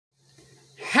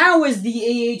how is the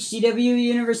AHCW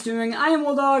universe doing? I am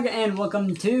Dog, and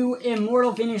welcome to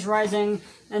Immortal Fynxx Rising.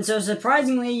 And so,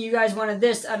 surprisingly, you guys wanted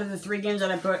this out of the 3 games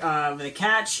that I put, the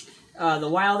Catch, the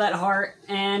Wild at Heart,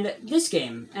 and this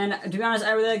game. And to be honest,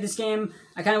 I really like this game.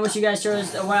 I kind of wish you guys chose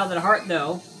the Wild at Heart,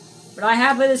 though. But I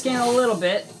have played this game a little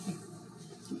bit.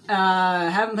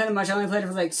 Haven't played it much. I only played it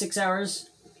for like 6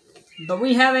 hours. But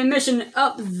we have a mission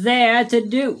up there to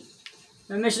do.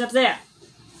 A mission up there.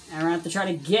 And we're gonna have to try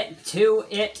to get to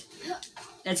it.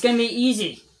 It's gonna be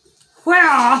easy.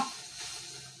 Well,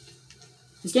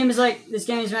 this game is made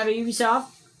by Ubisoft.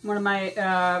 One of my,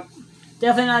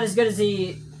 definitely not as good as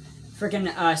the freaking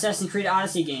Assassin's Creed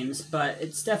Odyssey games, but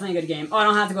it's definitely a good game. Oh, I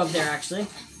don't have to go up there, actually.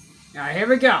 Alright, here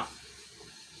we go.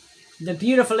 The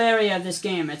beautiful area of this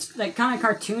game. It's like kind of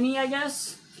cartoony, I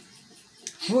guess.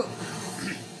 Whoa.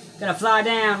 Gotta fly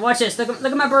down. Watch this. Look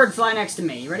at my bird fly next to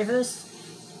me. You ready for this?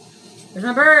 Where's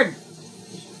my bird?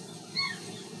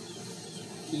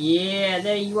 Yeah,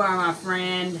 there you are, my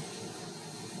friend.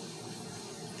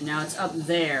 Now it's up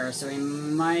there, so we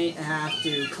might have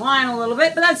to climb a little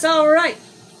bit, but that's alright.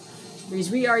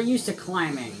 Because we are used to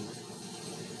climbing.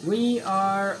 We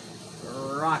are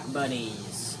rock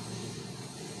buddies.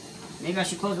 Maybe I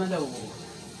should close my door.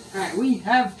 Alright, we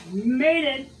have made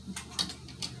it.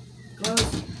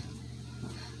 Close.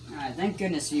 Alright, thank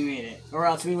goodness we made it. Or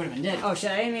else we would have been dead. Oh shit,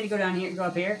 I didn't mean to go down here, go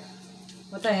up here.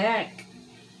 What the heck?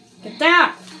 Get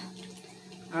down!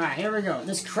 Alright, here we go.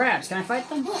 There's crabs. Can I fight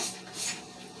them?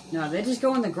 No, they just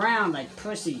go on the ground like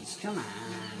pussies. Come on.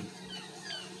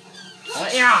 Oh,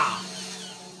 yeah!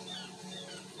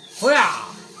 Yeah!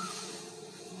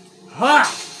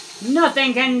 Ha!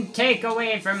 Nothing can take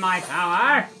away from my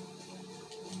power!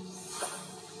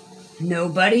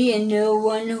 Nobody and no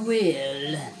one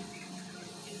will.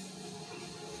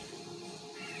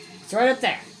 It's right up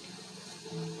there.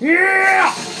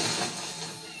 Yeah!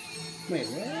 Wait,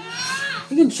 what?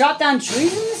 You can chop down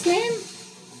trees in this game?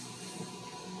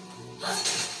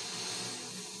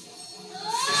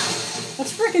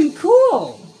 That's freaking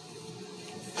cool!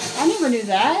 I never knew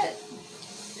that.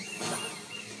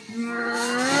 You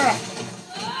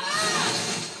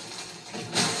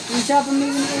can chop them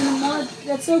even more?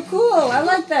 That's so cool! I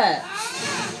like that!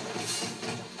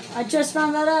 I just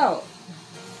found that out.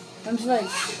 I'm just like...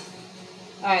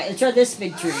 Alright, let's try this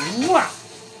big tree.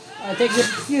 It takes a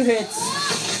few hits.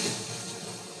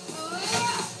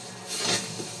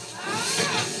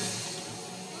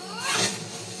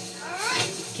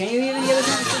 Can you even get this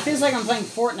one? It feels like I'm playing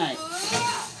Fortnite.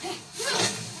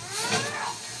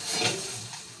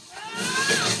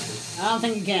 I don't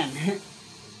think you can.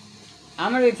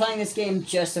 I'm gonna be playing this game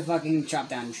just to fucking chop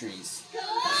down trees.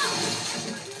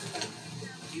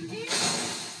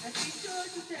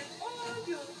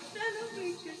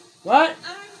 What? I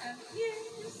am here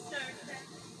to serve them.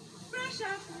 Fresh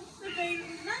apples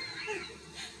available now.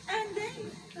 And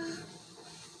then,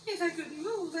 if I could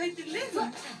move, I'd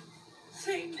deliver.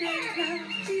 Same day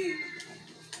round too.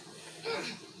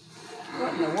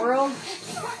 What in the world?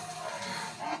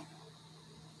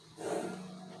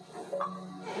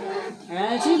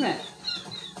 An achievement.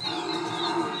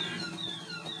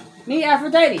 Meet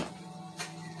Aphrodite.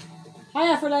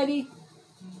 Hi, Aphrodite.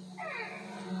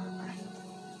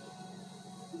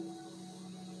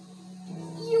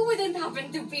 You wouldn't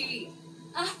happen to be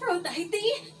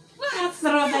Aphrodite?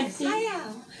 Aphrodite. Yes, I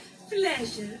am.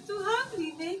 Pleasure to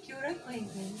humbly make your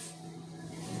acquaintance.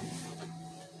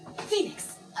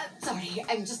 Fynxx. Sorry,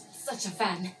 I'm just such a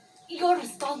fan. You're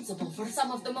responsible for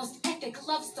some of the most epic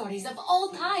love stories of all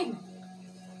time.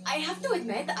 I have to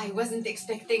admit, I wasn't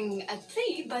expecting a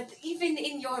tree, but even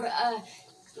in your,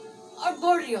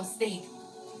 arboreal state,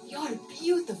 you're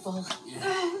beautiful.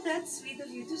 Oh, that's sweet of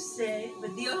you to say,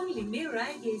 but the only mirror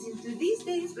I gaze into these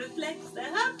days reflects the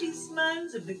happy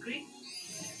smiles of the creatures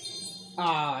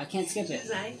I can't skip it.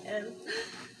 I am.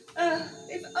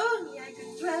 If only I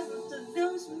could travel to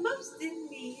those most in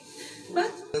need.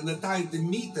 But And the time to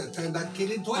meet her turned out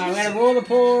killing twice. I'm gonna roll the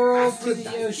poor old to the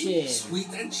Aphrodite, ocean.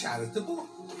 sweet and charitable.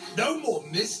 No more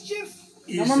mischief.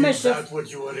 No more Isn't mischief. that what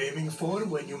you were aiming for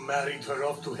when you married her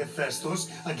off to Hephaestus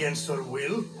against her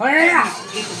will? Oh yeah!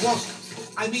 It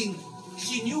wasn't. I mean,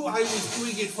 she knew I was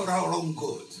doing it for our own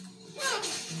good.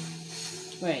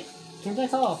 Wait, can't I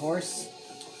call a horse?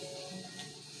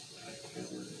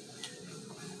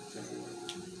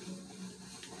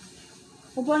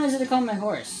 What button is it to call my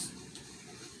horse?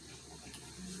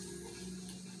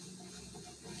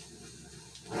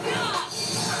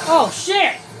 Oh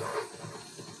shit!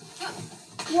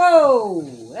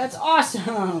 Whoa! That's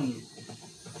awesome!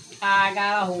 I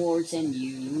got a horse and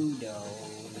you don't.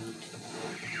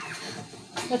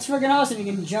 That's freaking awesome. You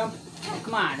can jump. Oh,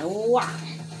 come on. Wah.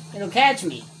 It'll catch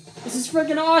me. This is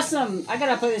freaking awesome. I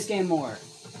gotta play this game more.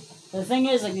 The thing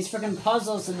is, like, these freaking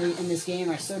puzzles in this game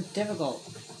are so difficult.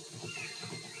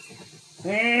 Oh,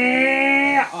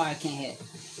 I can't hit.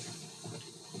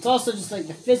 It's also just like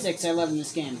the physics I love in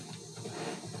this game.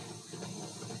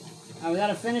 We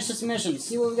gotta finish this mission.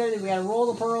 See what we gotta do. We gotta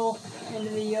roll the pearl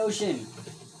into the ocean.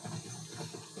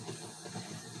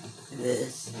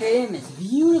 This game is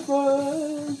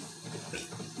beautiful.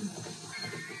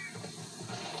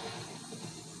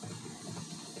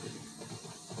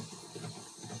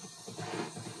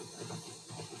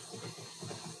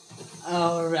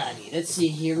 Alrighty, let's see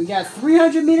here. We got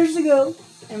 300 meters to go.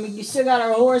 And we still got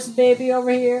our horse baby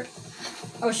over here.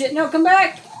 Oh shit, no, come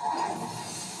back!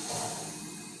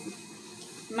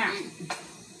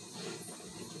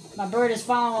 My bird is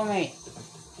following me.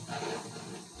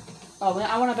 Oh,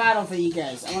 I want to battle for you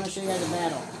guys. I want to show you guys a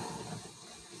battle.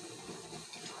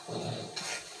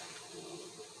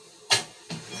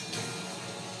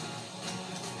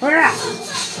 Hurrah!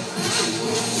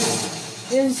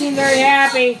 He doesn't seem very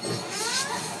happy.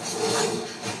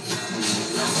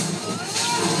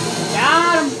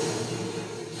 Got him!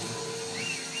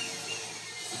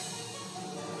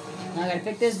 Now I gotta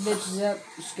pick this bitch up.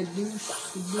 Skadoosh,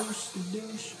 skadoosh,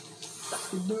 skadoosh,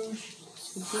 skadoosh,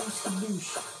 skadoosh,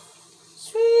 skadoosh.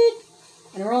 Sweet!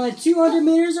 And we're only 200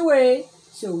 meters away,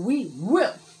 so we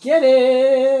will get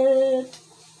it!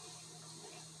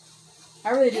 I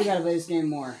really do gotta play this game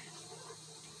more.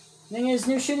 Thing is,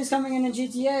 new shit is coming in the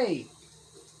GTA.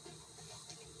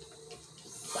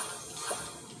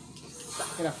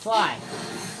 Gotta fly.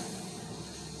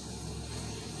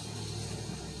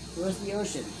 Where's the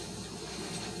ocean?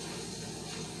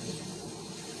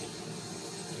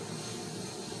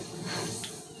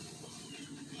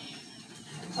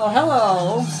 Oh,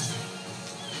 hello.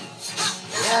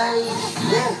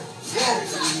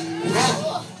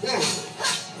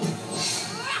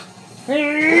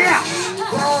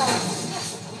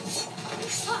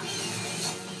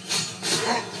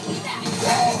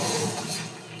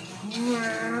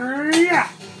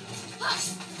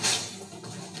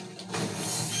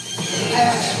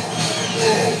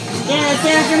 Yeah, it's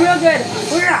dancing real good.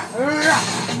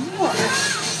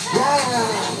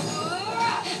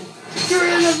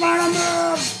 Doing the final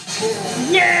move.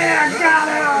 Yeah,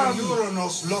 got him.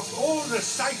 Uranus locked all the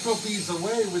Cyclopes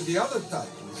away with the other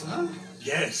titans, huh?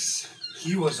 Yes,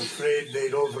 he was afraid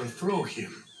they'd overthrow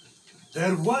him.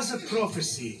 There was a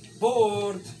prophecy.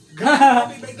 Bored. Grandpa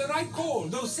made the right call.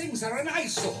 Those things are an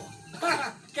eyesore.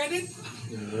 Get it?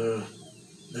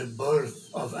 The birth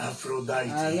of Aphrodite.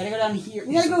 We gotta go down here.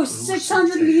 We gotta go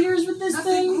 600 meters with this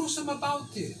Nothing thing. gruesome about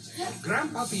it.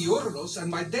 Grandpa Uranus and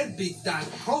my deadbeat dad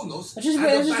Kronos Let's just had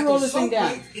a roll battle this so thing down.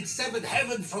 great it severed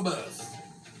heaven from earth.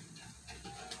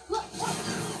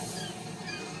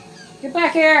 Get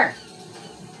back here.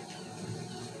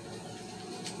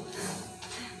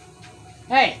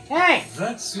 Hey, hey!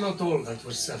 That's not all that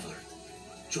was severed.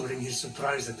 During his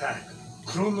surprise attack,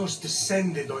 Kronos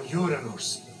descended on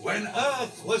Uranus. When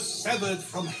earth was severed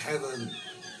from heaven,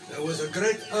 there was a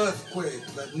great earthquake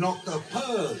that knocked a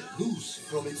pearl loose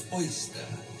from its oyster.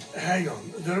 Hang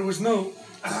on, there was no...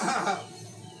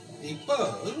 The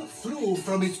pearl flew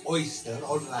from its oyster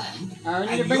on land, I need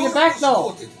to and bring it back, Uranus though.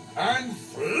 caught it and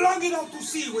flung it out to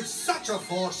sea with such a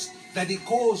force that it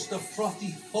caused the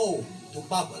frothy foam to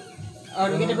bubble. Oh,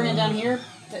 do we get to bring it down here?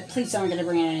 Please tell me we get to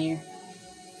bring it down here.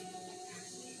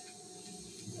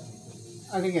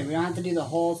 Okay, good. We don't have to do the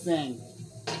whole thing.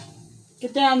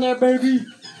 Get down there, baby!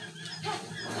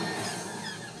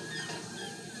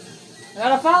 I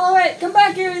gotta follow it! Come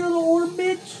back here, you little orb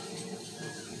bitch!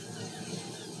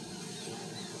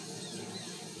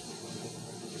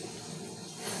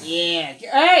 Yeah.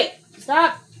 Hey!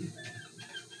 Stop!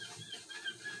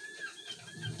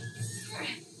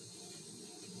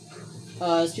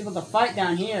 There's people to fight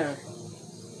down here.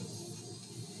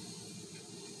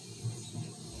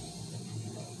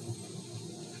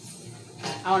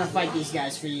 I want to fight these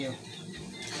guys for you.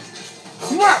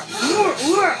 Yeah!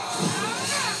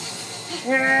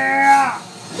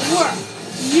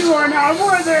 You are not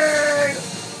worthy!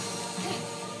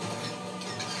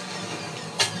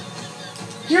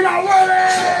 You're not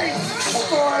worthy!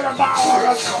 For the power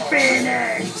of the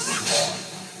Phoenix!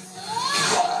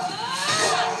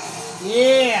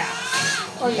 Yeah!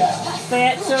 Oh, you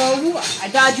fatso! I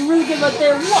thought you really good right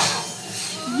there. What?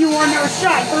 You are no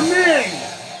shot for me!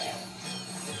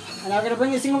 And I'm gonna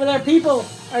bring this thing over there. People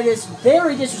are just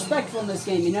very disrespectful in this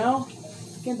game, you know?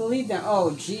 Can't believe that.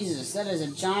 Oh, Jesus. That is a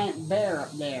giant bear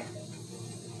up there.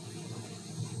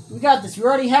 We got this. We're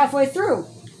already halfway through.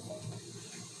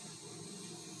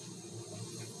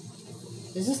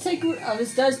 Does this take... Oh,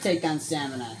 this does take down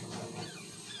stamina.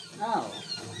 Oh.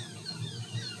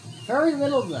 Very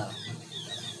little, though.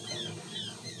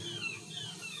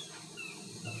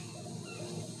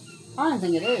 I don't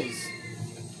think it is.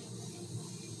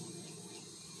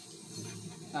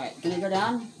 Alright, can I go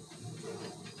down?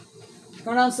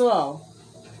 Go down slow.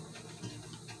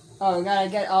 Oh, we gotta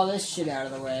get all this shit out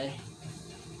of the way.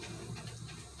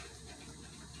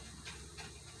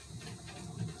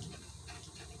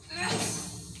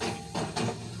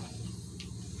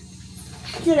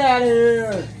 Get out of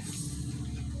here!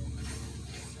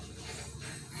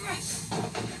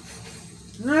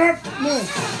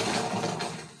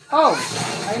 Oh,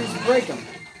 I can just break him.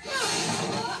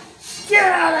 Get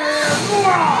out of here!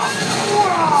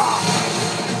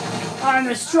 I'm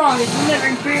the strongest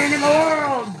living being in the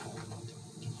world!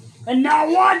 And now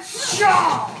what?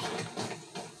 Shaw!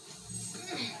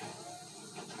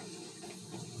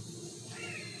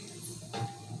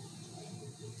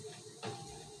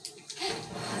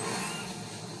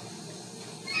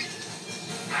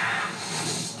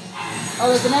 Oh,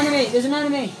 there's an enemy! There's an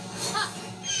enemy!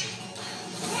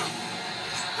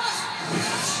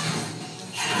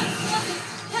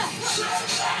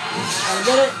 I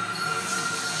did it!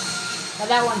 Got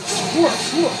that one!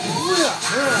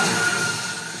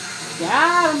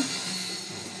 Got him!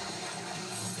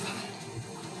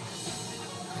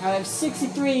 I have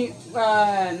 63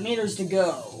 meters to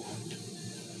go.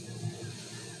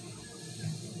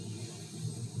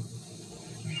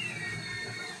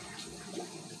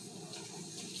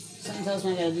 Something tells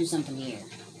me I gotta do something here.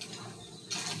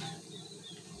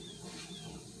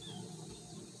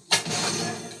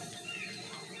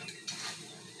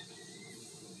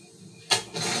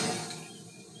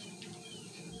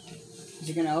 Is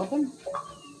it gonna open?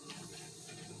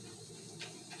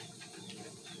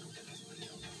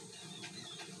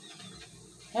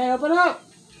 Hey, open up!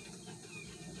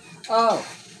 Oh.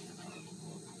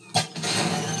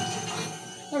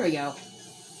 There we go.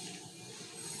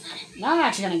 Now I'm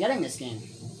actually kind of getting this game.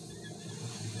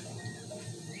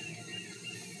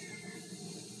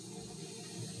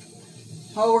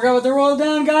 Oh, we're about to roll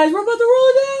down, guys! We're about to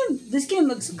roll down! This game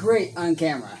looks great on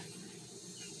camera.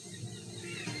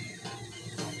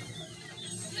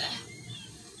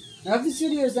 I hope this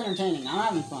video is entertaining. I'm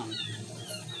having fun.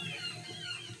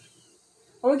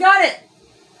 Oh, we got it!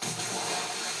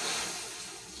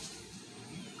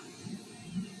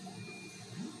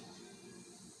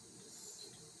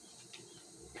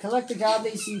 Collect the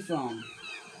godly sea foam.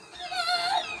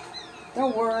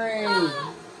 Don't worry.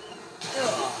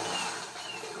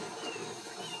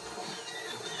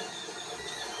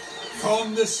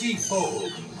 From the sea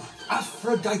foam,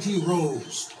 Aphrodite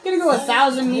rose. Gonna go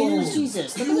 1,000 meters?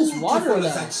 Jesus, look at this water Beautiful though.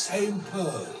 as that same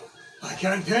pearl. I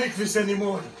can't take this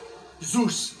anymore.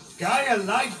 Zeus, Gaia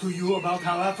lied to you about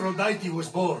how Aphrodite was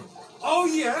born. Oh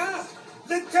yeah?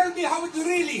 Then tell me how it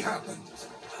really happened.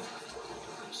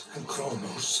 And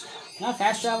Kronos. Can I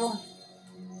fast travel?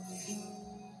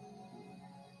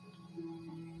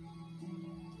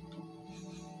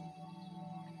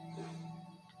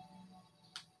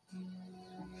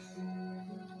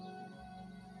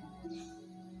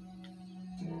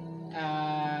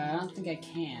 I don't think I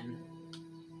can.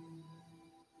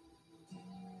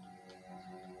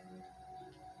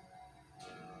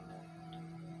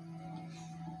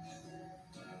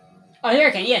 Oh, here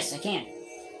I can. Yes, I can.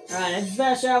 Alright, let's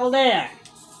fast travel there.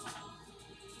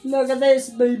 Look at this,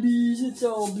 babies. It's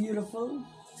all beautiful.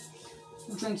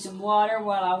 We'll drink some water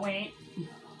while I wait.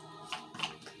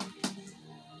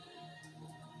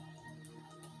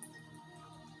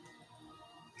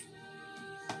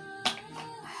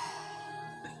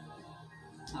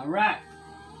 Alright.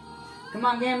 Come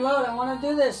on, game load. I want to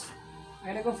do this. I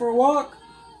gotta go for a walk.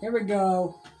 Here we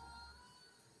go.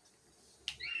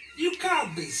 You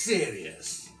can't be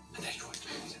serious.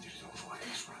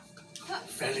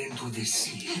 Fell into the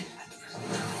sea.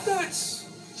 That's...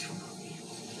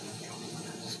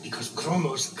 Because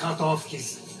Kronos cut off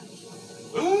his...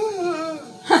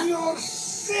 You're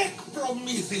sick,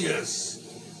 Prometheus.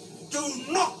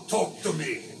 Do not talk to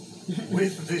me.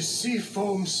 With the sea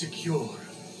foam secure,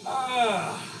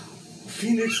 Ah,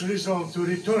 Phoenix resolved to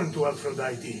return to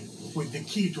Aphrodite with the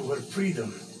key to her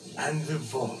freedom and the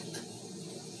vault.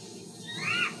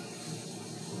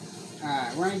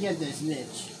 Alright, we're gonna get this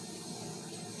bitch.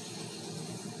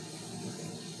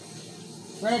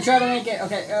 We're gonna try to make it.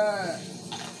 Okay,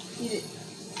 eat it.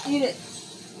 Eat it.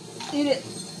 Eat it.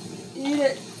 Eat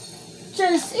it.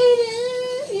 Just eat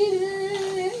it. Eat it.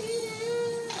 Eat it.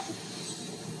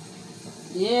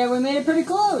 Yeah, we made it pretty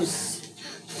close.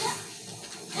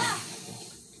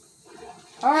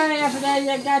 Alright, Aphrodite,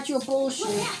 I got you a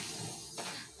bullshit.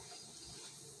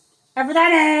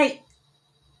 Aphrodite!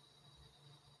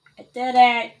 I did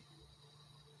it!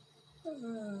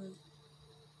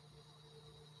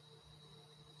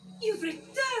 You've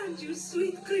returned, you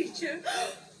sweet creature.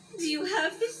 Do you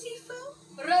have the sea foam?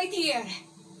 Right here.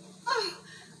 Oh,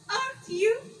 aren't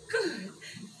you good?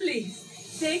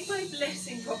 Please, take my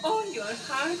blessing for all your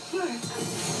hard work.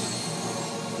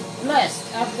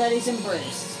 Blessed, Aphrodite's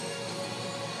embraced.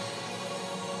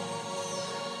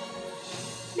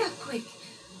 Now quick,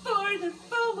 pour the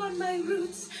foam on my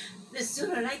roots. The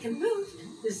sooner I can move,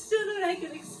 the sooner I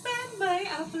can expand my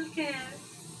apple care.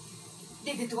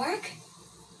 Did it work?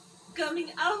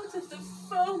 Coming out of the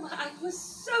foam, I was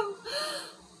so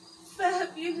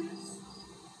fabulous.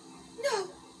 No,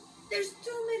 there's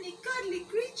too many cuddly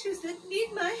creatures that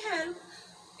need my help.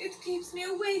 It keeps me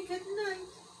awake at night,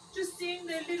 just seeing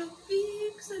their little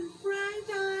beaks and bright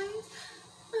eyes,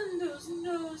 and those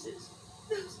noses,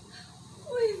 those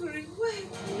quivering wet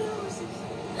noses.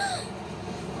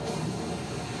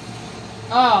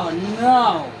 Oh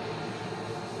no!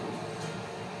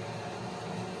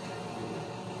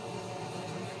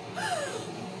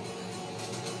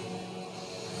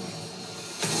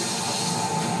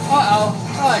 Uh-oh.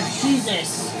 Oh,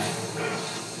 Jesus.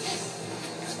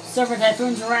 Suffer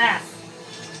Typhoon's wrath.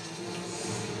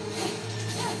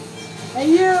 Hey,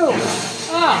 you!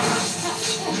 Oh!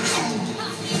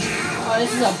 Oh,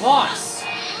 this is a boss.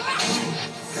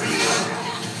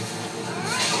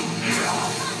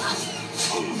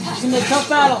 This is gonna be a tough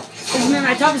battle. This is gonna be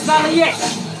my toughest battle yet.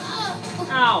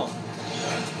 Ow.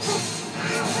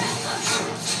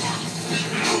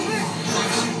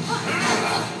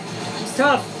 It's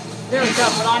tough. Very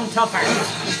tough, but I'm tougher.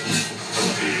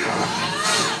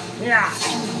 Yeah.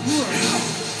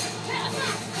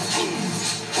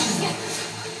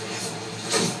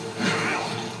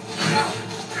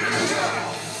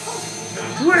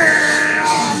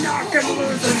 I'm not gonna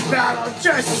lose this battle,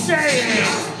 just saying!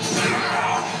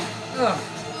 Ugh.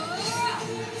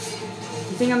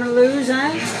 You think I'm gonna lose,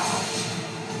 huh?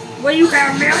 Well, you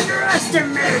got me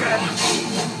underestimated!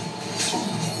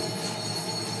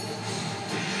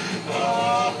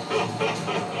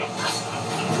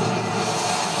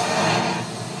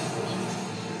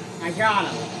 I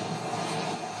got him.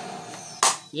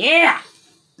 Yeah!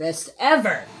 Best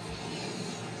ever!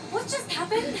 What just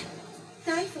happened?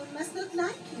 Typhoon must not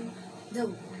like you,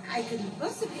 though I couldn't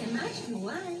possibly imagine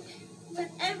why.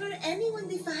 Whenever anyone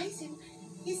defies him,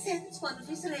 he sends one of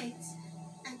his raids.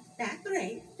 And that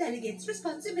raid delegates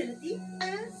responsibility,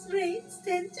 as raids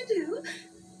tend to do,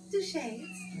 to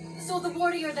shades. So the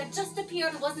warrior that just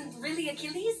appeared wasn't really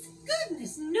Achilles?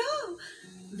 Goodness, no!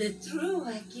 The true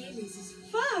Achilles is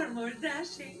far more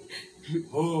dashing.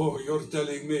 Oh, you're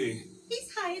telling me. He's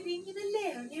hiding in a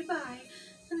lair nearby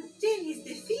until he's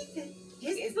defeated.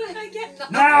 Yes, but I can't.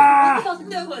 Ah!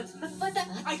 No, but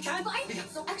I can't.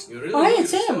 So actually, You really Oh, hey, want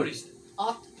it's your him. stories?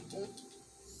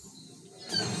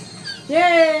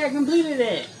 Yay, I completed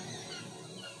it!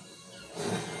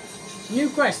 New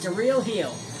quest, a real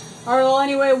heal. Alright, well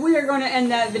anyway, we are going to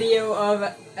end that video of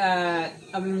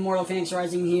Immortal Fynxx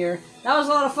Rising here. That was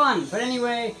a lot of fun, but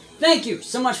anyway, thank you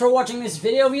so much for watching this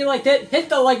video. If you liked it, hit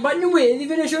the like button with the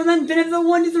video show, then hit the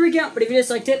 1 to 3 count. But if you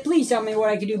disliked it, please tell me what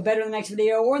I could do better in the next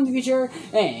video or in the future.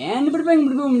 And bye.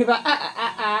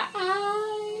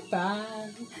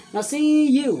 And I'll see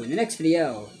you in the next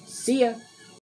video. See ya.